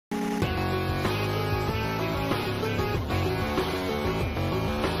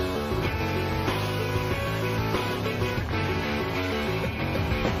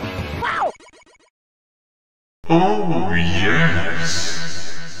Oh,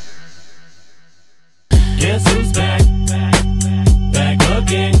 yes. Guess who's back? Back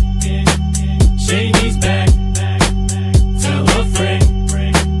again. Shady's back. Tell a friend.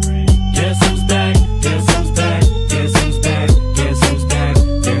 Guess who's back? Guess who's back? Guess who's back? Guess who's back?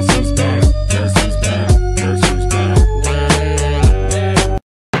 Guess who's back? Guess who's back? Guess who's back?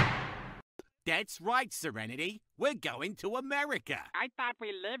 That's right, Serenity. We're going to America. I thought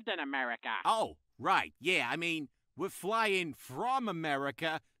we lived in America. Oh, right. Yeah, I mean, we're flying from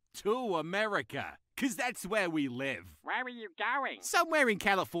America to America. 'Cause that's where we live. Where are you going? Somewhere in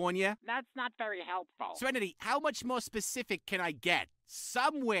California. That's not very helpful. Serenity, how much more specific can I get?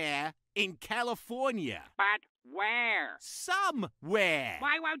 Somewhere in California. But where? Somewhere.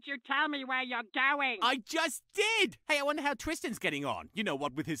 Why won't you tell me where you're going? I just did. Hey, I wonder how Tristan's getting on. You know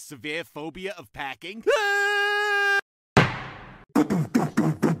what, with his severe phobia of packing.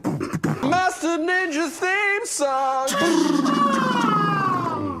 Master Ninja theme song.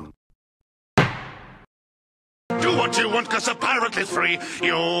 Do what you want, 'cause a pirate is free.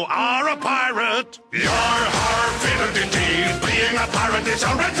 You are a pirate. You're hard indeed. Being a pirate is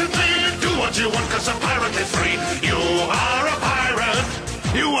a right indeed. Do what you want, 'cause a pirate is free. You are a pirate.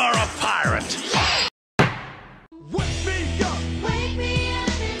 You are a pirate. Wake me up. Wake me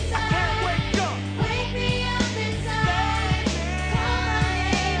up inside. I can't wake up. Wake me up inside. Call my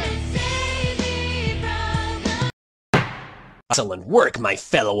name and save me from the Excellent work, my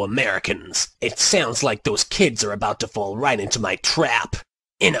fellow Americans. It sounds like those kids are about to fall right into my trap.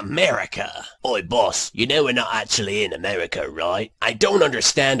 In America. Oi, boss, you know we're not actually in America, right? I don't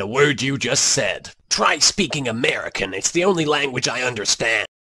understand a word you just said. Try speaking American. It's the only language I understand.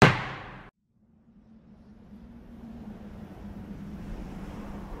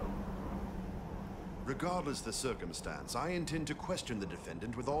 Regardless the circumstance, I intend to question the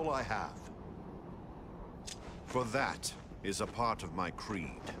defendant with all I have. For that is a part of my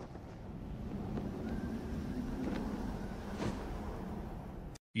creed.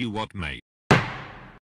 You what, mate?